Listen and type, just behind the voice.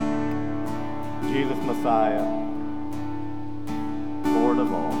Jesus Messiah, Lord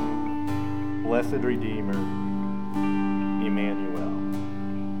of all, blessed Redeemer, Emmanuel.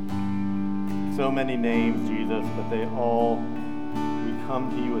 So many names, Jesus, but we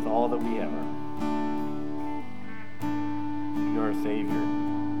come to you with all that we are. You're our Savior.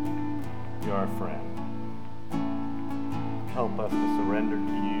 You're our friend. Help us to surrender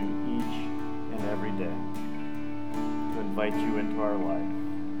to you each and every day, to invite you into our life,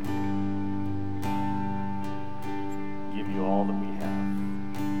 give you all that we have.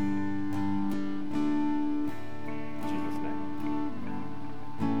 In Jesus' name.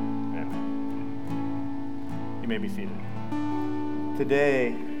 Amen. You may be seated.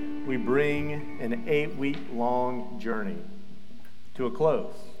 Today, we bring an 8-week-long journey to a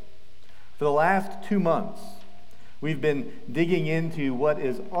close. For the last 2 months, we've been digging into what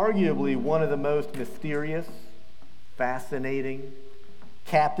is arguably one of the most mysterious, fascinating,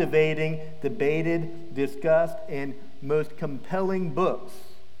 captivating, debated, discussed, and most compelling books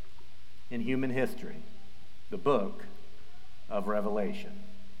in human history, the book of Revelation.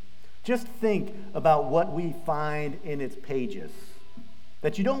 Just think about what we find in its pages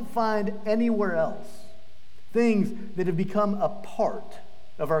that you don't find anywhere else. Things that have become a part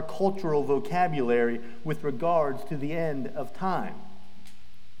of our cultural vocabulary with regards to the end of time.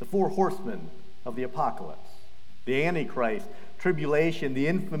 The 4 horsemen of the apocalypse, the Antichrist, tribulation, the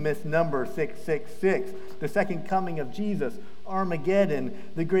infamous number 666, the second coming of Jesus, Armageddon,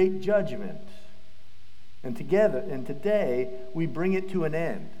 the great judgment. And today we bring it to an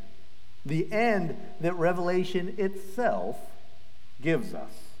end. The end that Revelation itself gives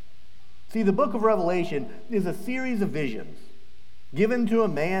us. See, the book of Revelation is a series of visions given to a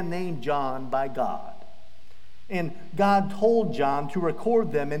man named John by God. And God told John to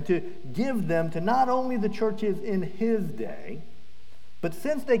record them and to give them to not only the churches in his day, but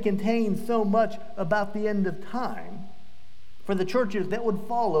since they contain so much about the end of time, for the churches that would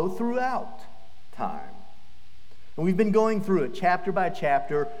follow throughout time. And we've been going through it chapter by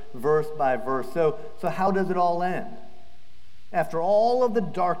chapter, verse by verse. So how does it all end? After all of the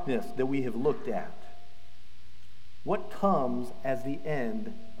darkness that we have looked at, what comes as the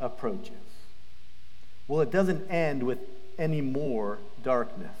end approaches? Well, it doesn't end with any more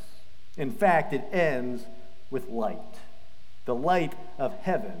darkness. In fact, it ends with light, the light of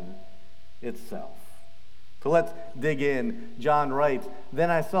heaven itself. So let's dig in. John writes, "Then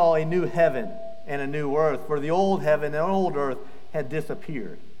I saw a new heaven and a new earth, for the old heaven and old earth had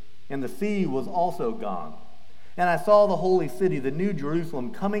disappeared, and the sea was also gone. And I saw the holy city, the new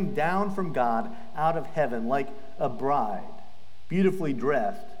Jerusalem, coming down from God out of heaven like a bride, beautifully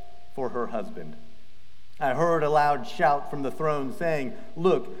dressed for her husband. I heard a loud shout from the throne saying,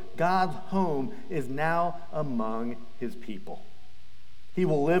 'Look, God's home is now among his people. He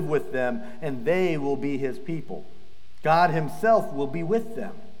will live with them, and they will be his people. God himself will be with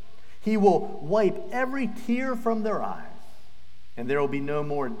them. He will wipe every tear from their eyes, and there will be no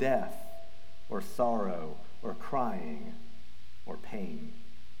more death or sorrow or crying or pain.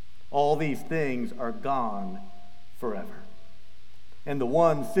 All these things are gone forever.' And the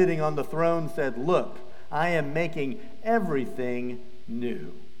one sitting on the throne said, 'Look, I am making everything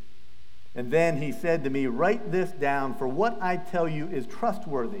new.' And then he said to me, 'Write this down, for what I tell you is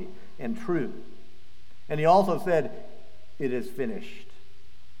trustworthy and true.' And he also said, 'It is finished.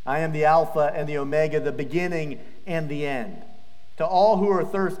 I am the Alpha and the Omega, the beginning and the end. To all who are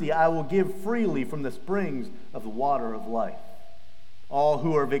thirsty, I will give freely from the springs of the water of life. All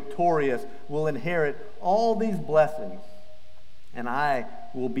who are victorious will inherit all these blessings, and I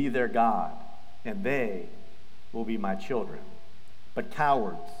will be their God, and they will be my children. But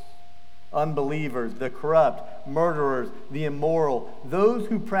cowards, unbelievers, the corrupt, murderers, the immoral, those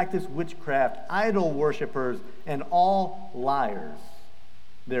who practice witchcraft, idol worshippers, and all liars,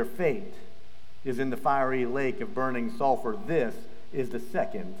 their fate is in the fiery lake of burning sulfur. This is the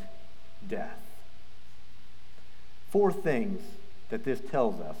second death.'" 4 things that this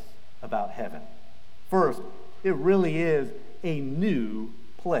tells us about heaven. First, it really is a new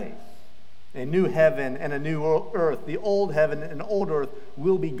place. A new heaven and a new earth. The old heaven and old earth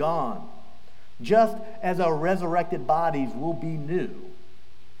will be gone. Just as our resurrected bodies will be new,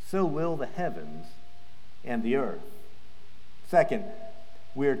 so will the heavens and the earth. Second,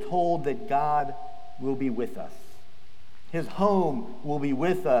 we are told that God will be with us. His home will be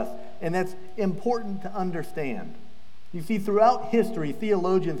with us, and that's important to understand. You see, throughout history,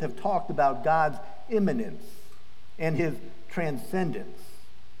 theologians have talked about God's immanence and his transcendence.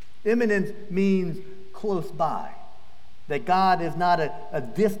 Immanence means close by, that God is not a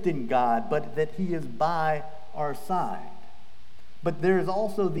distant God, but that he is by our side. But there is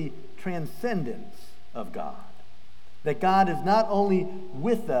also the transcendence of God. That God is not only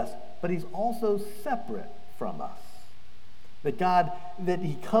with us, but he's also separate from us. That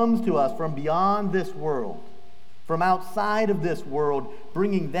he comes to us from beyond this world, from outside of this world,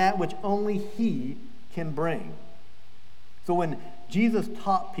 bringing that which only he can bring. So when Jesus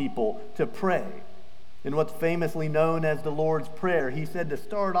taught people to pray in what's famously known as the Lord's Prayer, he said to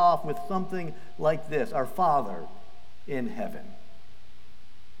start off with something like this: Our Father in heaven.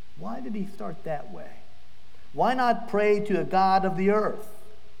 Why did he start that way? Why not pray to the God of the earth,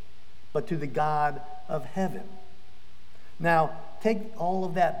 but to the God of heaven? Now, take all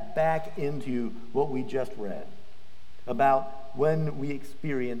of that back into what we just read about when we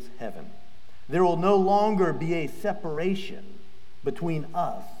experience heaven. There will no longer be a separation between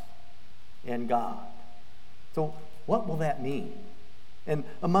us and God. So what will that mean? And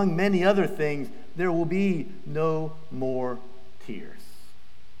among many other things, there will be no more tears.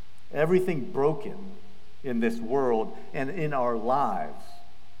 Everything broken in this world and in our lives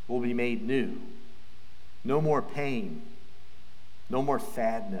will be made new. No more pain, no more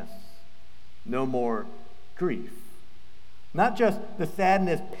sadness, no more grief. Not just the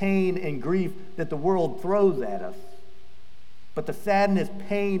sadness, pain, and grief that the world throws at us, but the sadness,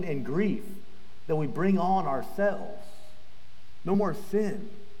 pain, and grief that we bring on ourselves. No more sin,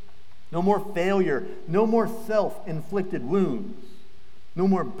 no more failure, no more self-inflicted wounds, no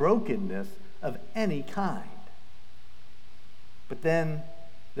more brokenness of any kind. But then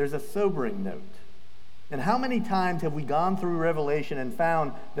there's a sobering note. And how many times have we gone through Revelation and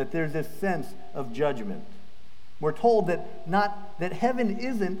found that there's this sense of judgment? We're told that heaven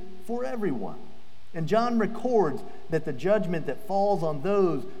isn't for everyone. And John records that the judgment that falls on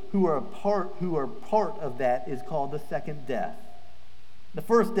those who are part of that is called the second death. The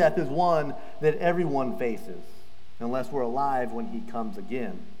first death is one that everyone faces, unless we're alive when he comes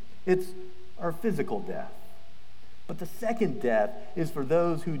again. It's our physical death. But the second death is for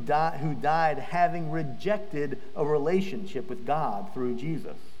those who died having rejected a relationship with God through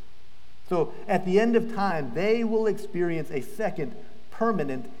Jesus. So at the end of time, they will experience a second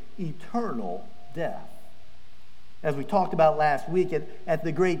permanent, eternal death. As we talked about last week, at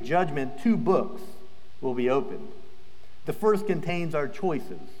the Great Judgment, 2 books will be opened. The first contains our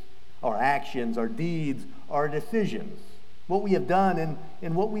choices, our actions, our deeds, our decisions, what we have done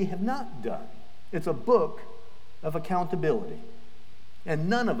and what we have not done. It's a book of accountability. And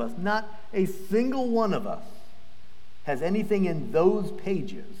none of us, not a single one of us, has anything in those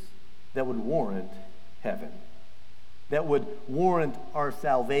pages that would warrant heaven, that would warrant our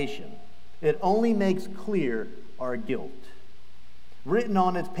salvation. It only makes clear our guilt. Written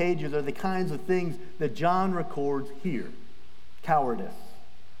on its pages are the kinds of things that John records here: cowardice,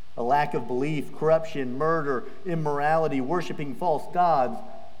 a lack of belief, corruption, murder, immorality, worshiping false gods,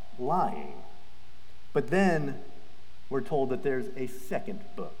 lying. But then we're told that there's a second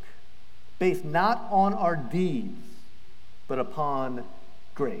book, based not on our deeds, but upon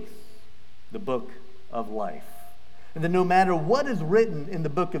grace, the book of life. And that no matter what is written in the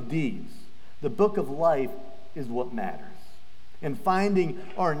book of deeds, the book of life is what matters. And finding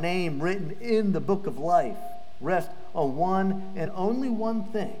our name written in the book of life rests on one and only one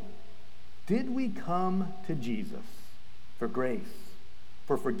thing. Did we come to Jesus for grace,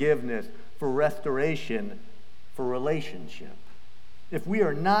 for forgiveness, for restoration, for relationship? If we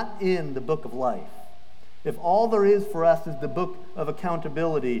are not in the book of life, if all there is for us is the book of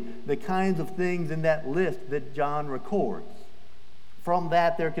accountability, the kinds of things in that list that John records, from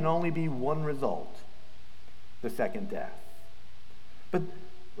that there can only be one result: the second death. But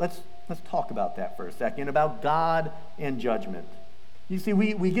let's talk about that for a second, about God and judgment. You see,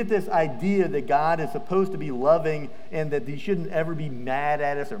 we get this idea that God is supposed to be loving and that he shouldn't ever be mad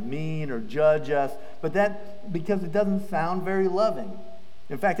at us or mean or judge us, but that because it doesn't sound very loving.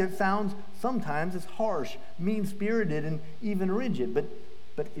 In fact, it sounds sometimes as harsh, mean-spirited, and even rigid.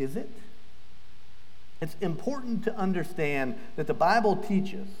 But is it? It's important to understand that the Bible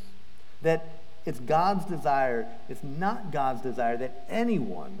teaches that it's God's desire, it's not God's desire that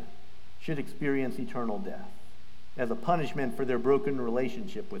anyone should experience eternal death as a punishment for their broken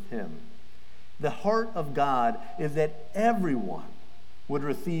relationship with him. The heart of God is that everyone would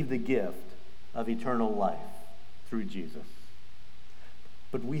receive the gift of eternal life through Jesus.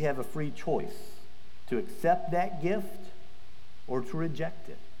 But we have a free choice to accept that gift or to reject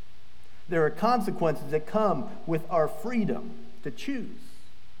it. There are consequences that come with our freedom to choose.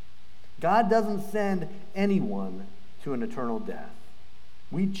 God doesn't send anyone to an eternal death.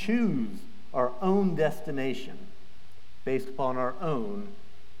 We choose our own destination based upon our own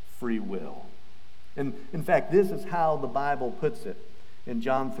free will. And in fact, this is how the Bible puts it. In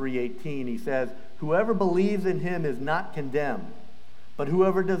John 3:18, he says, "Whoever believes in him is not condemned, but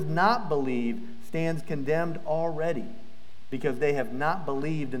whoever does not believe stands condemned already, because they have not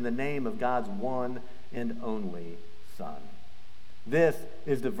believed in the name of God's one and only Son." This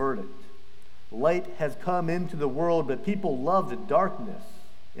is the verdict. Light has come into the world, but people loved darkness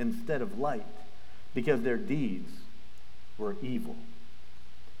instead of light, because their deeds were evil.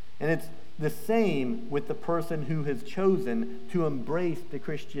 And it's the same with the person who has chosen to embrace the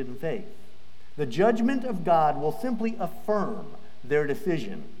Christian faith. The judgment of God will simply affirm their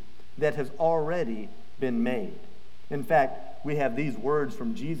decision that has already been made. In fact, we have these words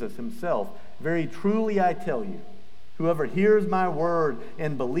from Jesus himself. "Very truly I tell you, whoever hears my word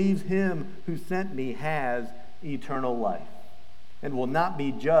and believes him who sent me has eternal life, and will not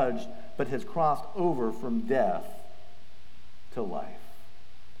be judged, but has crossed over from death to life."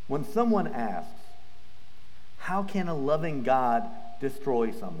 When someone asks, "How can a loving God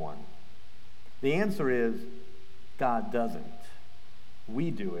destroy someone?" the answer is, God doesn't.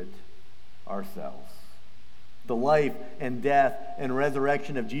 We do it ourselves. The life and death and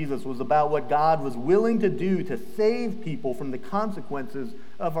resurrection of Jesus was about what God was willing to do to save people from the consequences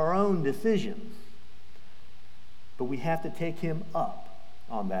of our own decisions. But we have to take him up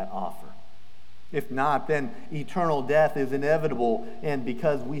on that offer. If not, then eternal death is inevitable, and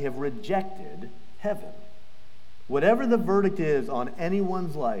because we have rejected heaven. Whatever the verdict is on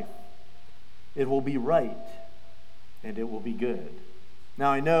anyone's life, it will be right and it will be good.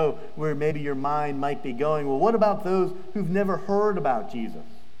 Now, I know where maybe your mind might be going, well, what about those who've never heard about Jesus?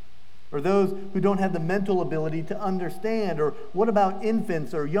 Or those who don't have the mental ability to understand? Or what about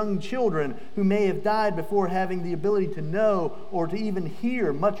infants or young children who may have died before having the ability to know or to even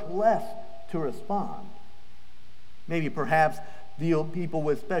hear, much less to respond? Maybe perhaps the people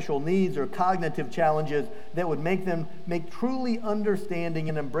with special needs or cognitive challenges that would make truly understanding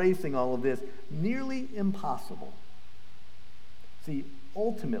and embracing all of this nearly impossible. See,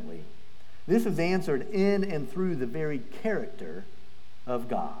 ultimately, this is answered in and through the very character of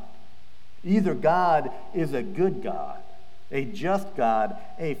God. Either God is a good God, a just God,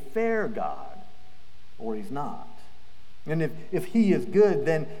 a fair God, or he's not. And if he is good,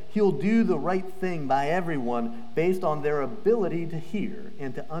 then he'll do the right thing by everyone based on their ability to hear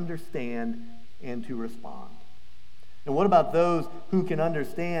and to understand and to respond. And what about those who can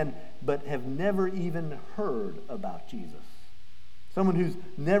understand but have never even heard about Jesus? Someone who's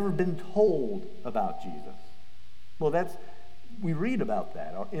never been told about Jesus. Well, we read about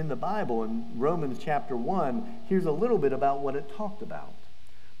that in the Bible in Romans chapter 1. Here's a little bit about what it talked about.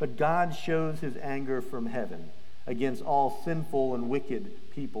 But God shows his anger from heaven against all sinful and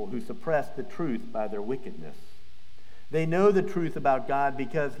wicked people who suppress the truth by their wickedness. They know the truth about God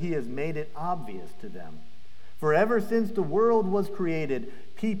because he has made it obvious to them. For ever since the world was created,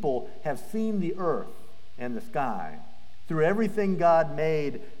 people have seen the earth and the sky. Through everything God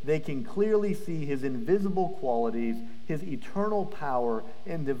made, they can clearly see his invisible qualities, his eternal power,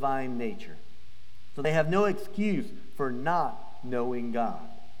 and divine nature. So they have no excuse for not knowing God.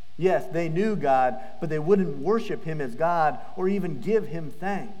 Yes, they knew God, but they wouldn't worship him as God or even give him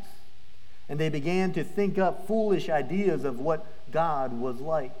thanks. And they began to think up foolish ideas of what God was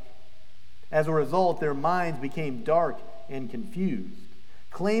like. As a result, their minds became dark and confused.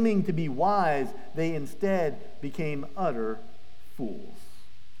 Claiming to be wise, they instead became utter fools.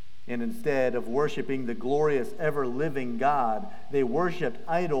 And instead of worshiping the glorious, ever-living God, they worshiped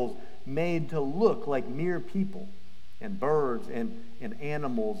idols made to look like mere people and birds and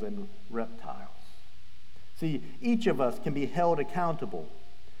animals and reptiles. See, each of us can be held accountable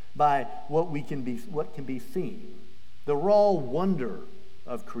by what can be seen. The raw wonder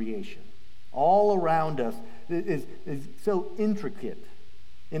of creation all around us is so intricate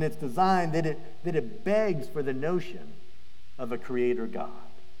in its design that it begs for the notion of a creator God.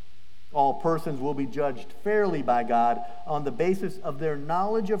 All persons will be judged fairly by God on the basis of their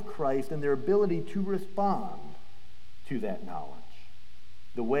knowledge of Christ and their ability to respond to that knowledge.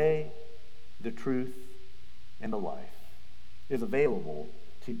 The way, the truth, and the life is available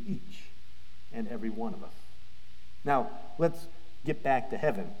to each and every one of us. Now, let's get back to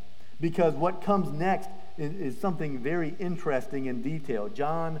heaven, because what comes next is something very interesting in detail.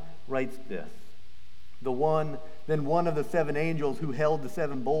 John writes this: Then one of the seven angels who held the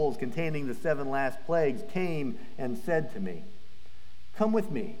seven bowls containing the seven last plagues came and said to me, "Come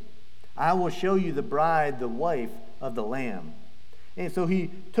with me. I will show you the bride, the wife of the Lamb." And so he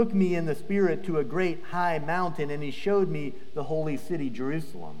took me in the Spirit to a great high mountain, and he showed me the holy city,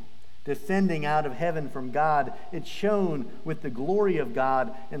 Jerusalem, descending out of heaven from God. It shone with the glory of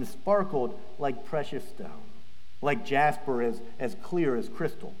God and sparkled like precious stone, like jasper, as clear as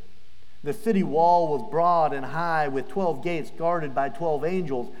crystal. The city wall was broad and high, with 12 gates guarded by 12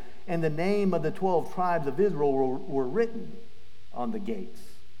 angels, and the name of the 12 tribes of Israel were written on the gates.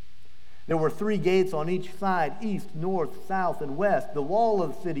 There were 3 gates on each side, east, north, south, and west. The wall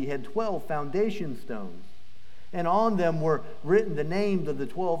of the city had 12 foundation stones, and on them were written the names of the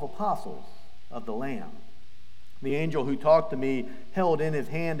 12 apostles of the Lamb. The angel who talked to me held in his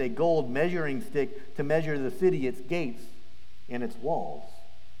hand a gold measuring stick to measure the city, its gates, and its walls.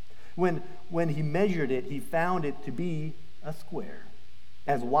 When he measured it, he found it to be a square,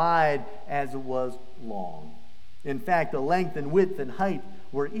 as wide as it was long. In fact, the length and width and height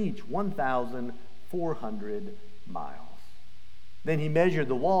were each 1,400 miles. Then he measured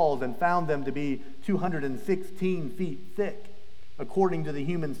the walls and found them to be 216 feet thick, according to the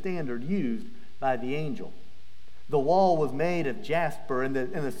human standard used by the angel. The wall was made of jasper, and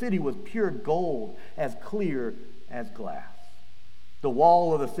the city was pure gold, as clear as glass. The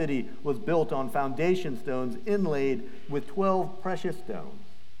wall of the city was built on foundation stones inlaid with 12 precious stones.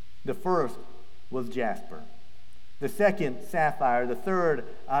 The first was jasper, the second sapphire, the third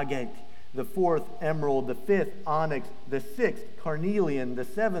agate, the fourth emerald, the fifth onyx, the sixth carnelian, the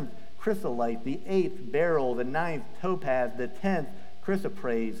seventh chrysolite, the eighth beryl, the ninth topaz, the 10th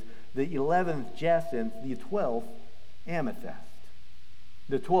chrysoprase, the 11th jacinth, the 12th amethyst.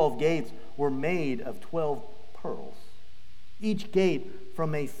 The 12 gates were made of 12 pearls, each gate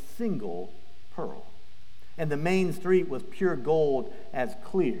from a single pearl. And the main street was pure gold, as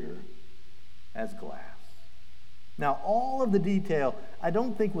clear as glass. Now, all of the detail I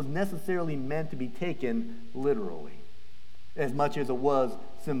don't think was necessarily meant to be taken literally, as much as it was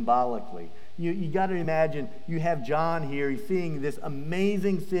symbolically. You got to imagine, you have John here, he's seeing this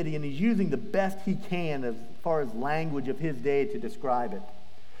amazing city, and he's using the best he can as far as language of his day to describe it.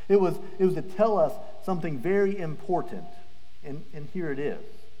 It was to tell us something very important, and here it is.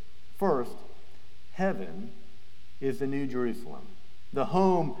 First, heaven is the New Jerusalem, the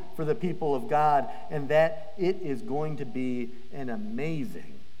home for the people of God, and that it is going to be an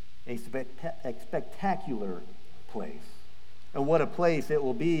amazing, a spectacular place. And what a place it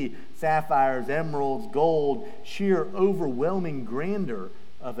will be. Sapphires, emeralds, gold, sheer overwhelming grandeur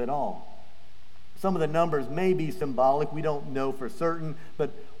of it all. Some of the numbers may be symbolic, we don't know for certain,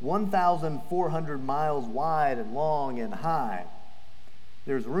 but 1,400 miles wide and long and high.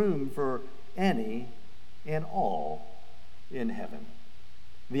 There's room for any and all in heaven.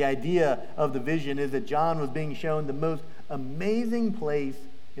 The idea of the vision is that John was being shown the most amazing place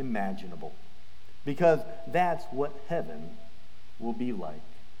imaginable, because that's what heaven will be like.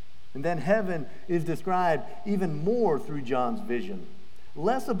 And then heaven is described even more through John's vision.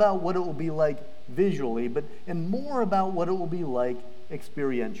 Less about what it will be like visually, and more about what it will be like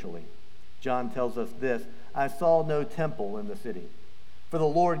experientially. John tells us this: I saw no temple in the city, for the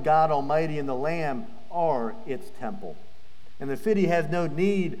Lord God Almighty and the Lamb are its temple. And the city has no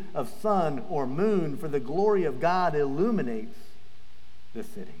need of sun or moon, for the glory of God illuminates the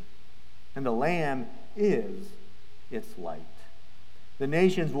city. And the Lamb is its light. The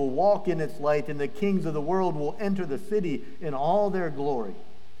nations will walk in its light, and the kings of the world will enter the city in all their glory.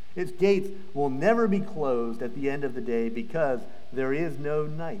 Its gates will never be closed at the end of the day, because there is no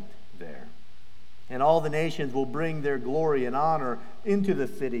night there. And all the nations will bring their glory and honor into the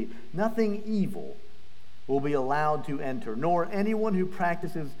city. Nothing evil will be allowed to enter, nor anyone who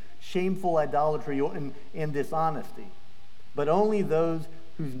practices shameful idolatry and dishonesty, but only those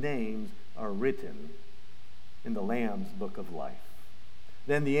whose names are written in the Lamb's book of life.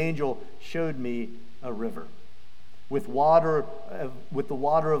 Then the angel showed me a river with the water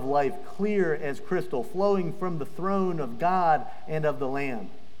of life, clear as crystal, flowing from the throne of God and of the Lamb.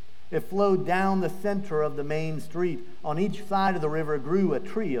 It flowed down the center of the main street. On each side of the river grew a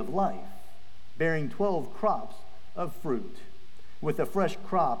tree of life, bearing 12 crops of fruit, with a fresh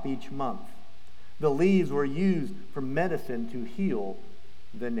crop each month. The leaves were used for medicine to heal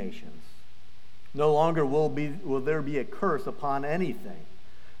the nations. No longer will there be a curse upon anything,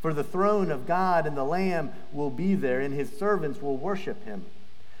 for the throne of God and the Lamb will be there, and his servants will worship him.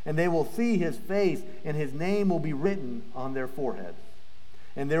 And they will see his face, and his name will be written on their foreheads.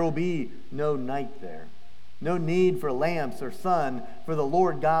 And there will be no night there, no need for lamps or sun, for the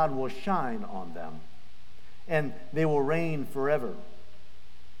Lord God will shine on them. And they will reign forever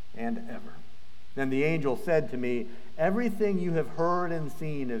and ever. Then the angel said to me, everything you have heard and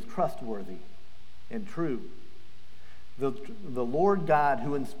seen is trustworthy and true. The Lord God,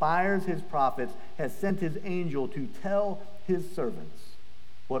 who inspires his prophets, has sent his angel to tell his servants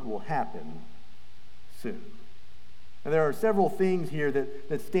what will happen soon. And there are several things here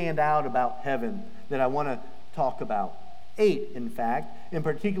that stand out about heaven that I want to talk about. 8, in fact, in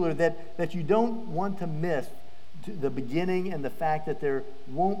particular, that you don't want to miss the beginning and the fact that there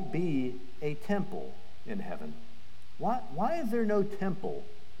won't be a temple in heaven. Why is there no temple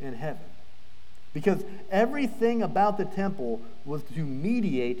in heaven? Because everything about the temple was to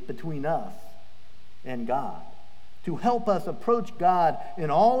mediate between us and God, to help us approach God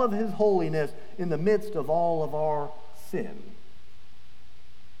in all of his holiness in the midst of all of our sin.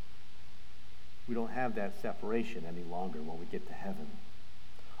 We don't have that separation any longer when we get to heaven.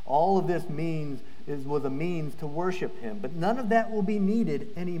 All of this was a means to worship him, but none of that will be needed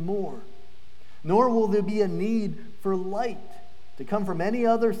anymore. Nor will there be a need for light to come from any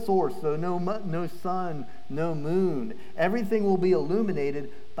other source, so no sun, no moon. Everything will be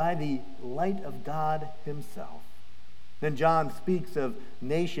illuminated by the light of God himself. Then John speaks of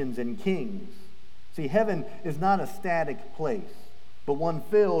nations and kings. See, heaven is not a static place, but one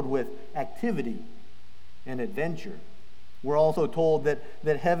filled with activity and adventure. We're also told that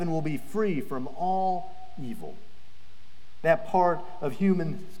heaven will be free from all evil. That part of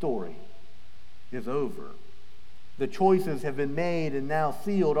human story is over. The choices have been made and now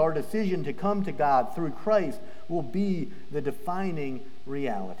sealed. Our decision to come to God through Christ will be the defining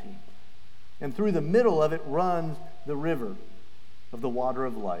reality. And through the middle of it runs the river of the water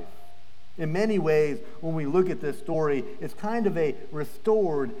of life. In many ways, when we look at this story, it's kind of a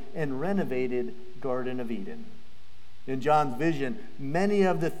restored and renovated Garden of Eden. In John's vision, many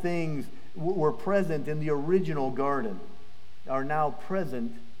of the things were present in the original garden are now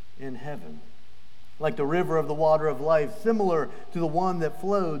present in heaven. Like the river of the water of life, similar to the one that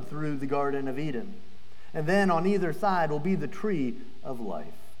flowed through the Garden of Eden. And then on either side will be the tree of life.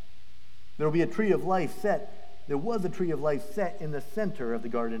 There will be a tree of life set. There was a tree of life set in the center of the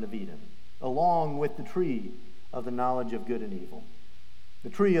Garden of Eden, along with the tree of the knowledge of good and evil. The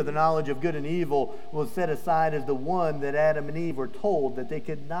tree of the knowledge of good and evil was set aside as the one that Adam and Eve were told that they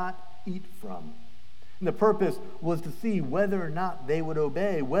could not eat from. And the purpose was to see whether or not they would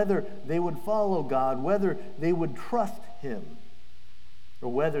obey, whether they would follow God, whether they would trust him,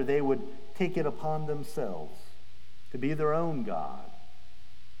 or whether they would take it upon themselves to be their own God.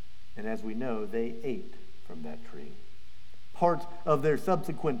 And as we know, they ate from that tree. Part of their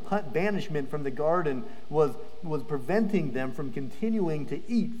subsequent banishment from the garden was preventing them from continuing to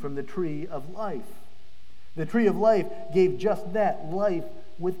eat from the tree of life. The tree of life gave just that, life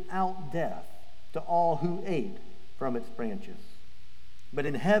without death, to all who ate from its branches. But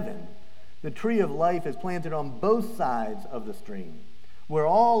in heaven, the tree of life is planted on both sides of the stream, where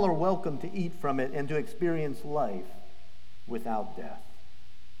all are welcome to eat from it and to experience life without death.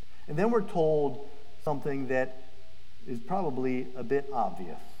 And then we're told something that is probably a bit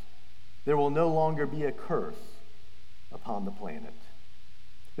obvious. There will no longer be a curse upon the planet.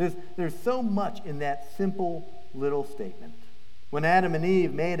 There's so much in that simple little statement. When Adam and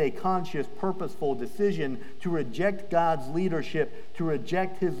Eve made a conscious, purposeful decision to reject God's leadership, to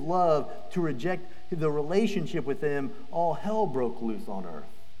reject his love, to reject the relationship with him, all hell broke loose on earth.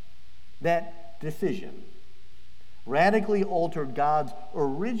 That decision radically altered God's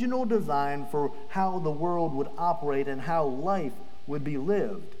original design for how the world would operate and how life would be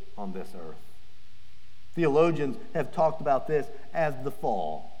lived on this earth. Theologians have talked about this as the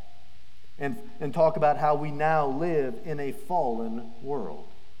fall, and talk about how we now live in a fallen world.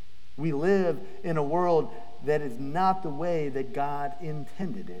 We live in a world that is not the way that God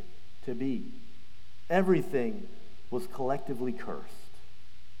intended it to be. Everything was collectively cursed.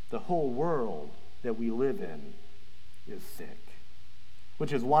 The whole world that we live in is sick,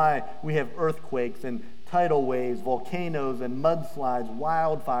 which is why we have earthquakes and tidal waves, volcanoes and mudslides,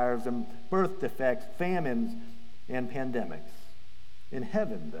 wildfires and birth defects, famines and pandemics. In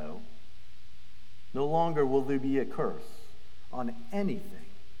heaven, though, no longer will there be a curse on anything.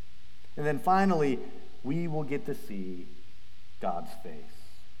 And then finally, we will get to see God's face.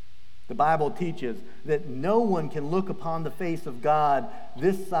 The Bible teaches that no one can look upon the face of God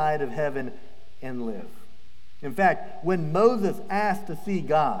this side of heaven and live. In fact, when Moses asked to see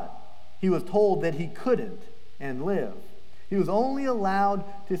God, he was told that he couldn't and live. He was only allowed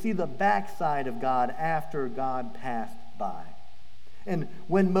to see the backside of God after God passed by. And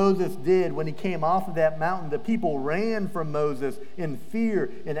when Moses did, when he came off of that mountain, the people ran from Moses in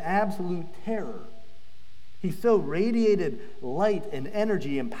fear and absolute terror. He so radiated light and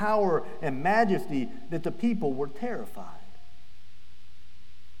energy and power and majesty that the people were terrified.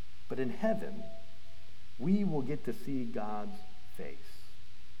 But in heaven, we will get to see God's face,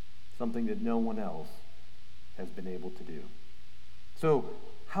 something that no one else has been able to do. So,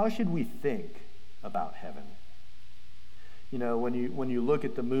 how should we think about heaven? You know, when you look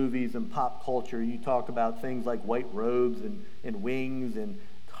at the movies and pop culture, you talk about things like white robes and wings and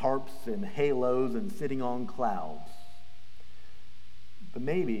harps and halos and sitting on clouds. But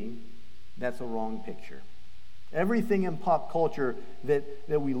maybe that's a wrong picture. Everything in pop culture that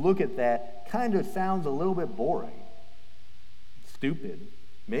we look at that kind of sounds a little bit boring, stupid,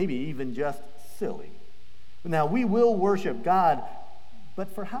 maybe even just silly. Now, we will worship God,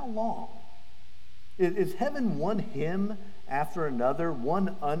 but for how long? Is heaven one hymn after another,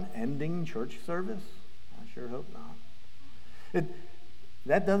 one unending church service? I sure hope not.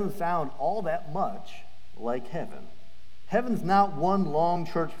 That doesn't sound all that much like heaven. Heaven's not one long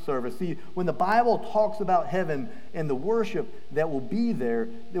church service. See, when the Bible talks about heaven and the worship that will be there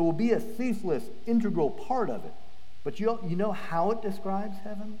will be a ceaseless, integral part of it. But you know how it describes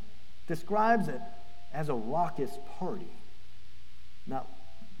heaven? It describes it as a raucous party, not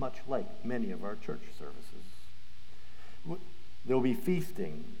much like many of our church services. There will be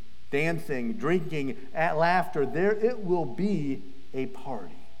feasting, dancing, drinking, laughter. There it will be a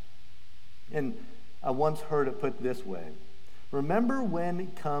party. And I once heard it put this way. Remember when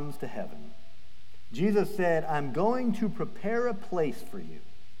it comes to heaven, Jesus said, I'm going to prepare a place for you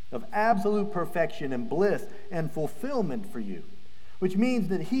of absolute perfection and bliss and fulfillment for you, which means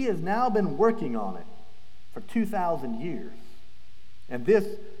that he has now been working on it for 2,000 years. And this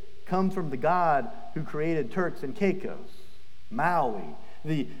comes from the God who created Turks and Caicos, Maui,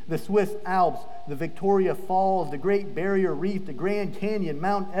 the Swiss Alps, the Victoria Falls, the Great Barrier Reef, the Grand Canyon,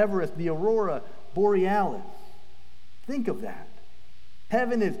 Mount Everest, the Aurora Borealis. Think of that.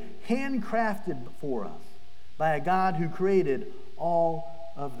 Heaven is handcrafted for us by a God who created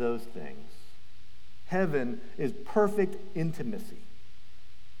all of those things. Heaven is perfect intimacy,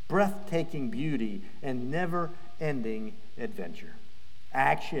 breathtaking beauty, and never-ending adventure.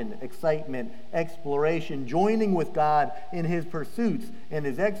 Action, excitement, exploration, joining with God in his pursuits and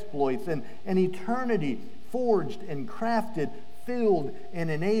his exploits, and an eternity forged and crafted, filled and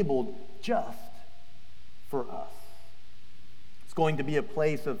enabled just for us. It's going to be a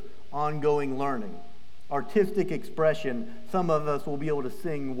place of ongoing learning, artistic expression. Some of us will be able to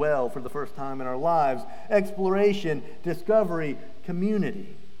sing well for the first time in our lives. Exploration, discovery,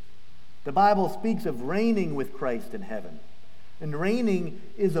 community. The Bible speaks of reigning with Christ in heaven. And reigning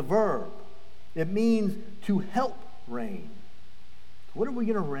is a verb. It means to help reign. What are we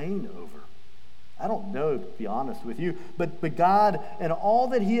going to reign over? I don't know, to be honest with you, but God and all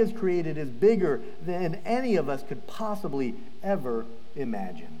that he has created is bigger than any of us could possibly ever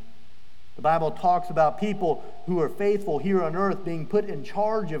imagine. The Bible talks about people who are faithful here on earth being put in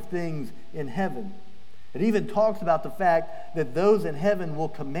charge of things in heaven. It even talks about the fact that those in heaven will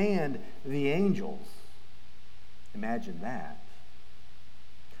command the angels. Imagine that.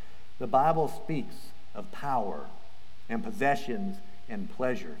 The Bible speaks of power and possessions and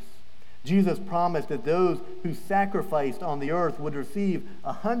pleasures. Jesus promised that those who sacrificed on the earth would receive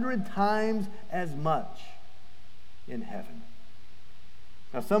 100 times as much in heaven.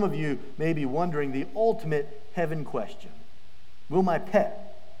 Now, some of you may be wondering the ultimate heaven question. Will my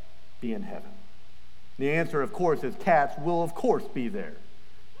pet be in heaven? The answer, of course, is cats will, of course, be there.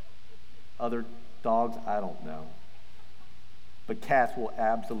 Other dogs, I don't know. But cats will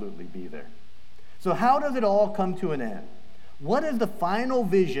absolutely be there. So how does it all come to an end? What is the final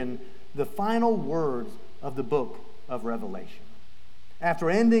vision, the final words of the book of Revelation? After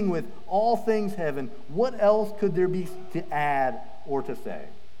ending with all things heaven, what else could there be to add or to say?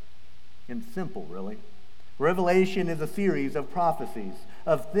 And simple, really. Revelation is a series of prophecies,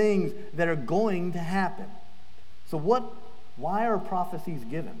 of things that are going to happen. So why are prophecies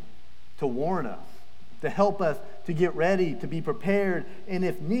given? To warn us, to help us to get ready, to be prepared, and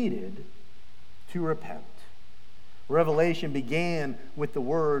if needed, to repent. Revelation began with the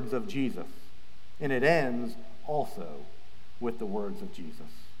words of Jesus, and it ends also with the words of Jesus.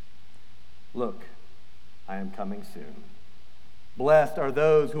 Look, I am coming soon. Blessed are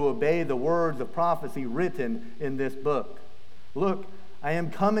those who obey the words of prophecy written in this book. Look, I am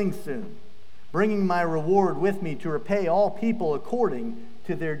coming soon, bringing my reward with me to repay all people according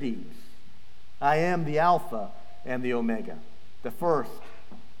to their deeds. I am the Alpha and the Omega, the first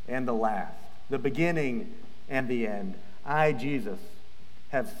and the last, the beginning and the end. I, Jesus,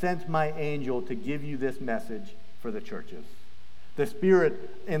 have sent my angel to give you this message for the churches. The Spirit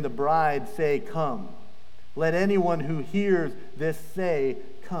and the bride say, come. Let anyone who hears this say,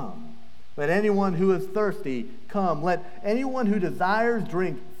 come. Let anyone who is thirsty come. Let anyone who desires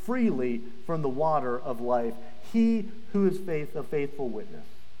drink freely from the water of life. He who is a faithful witness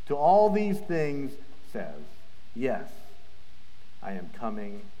to all these things says, yes, I am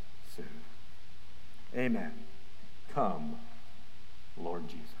coming soon. Amen. Come, Lord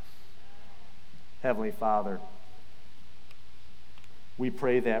Jesus. Heavenly Father, we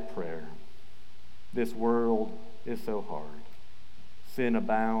pray that prayer. This world is so hard. Sin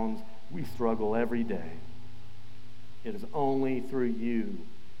abounds. We struggle every day. It is only through you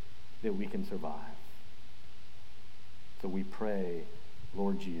that we can survive. So we pray,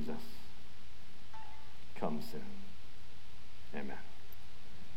 Lord Jesus, come soon. Amen.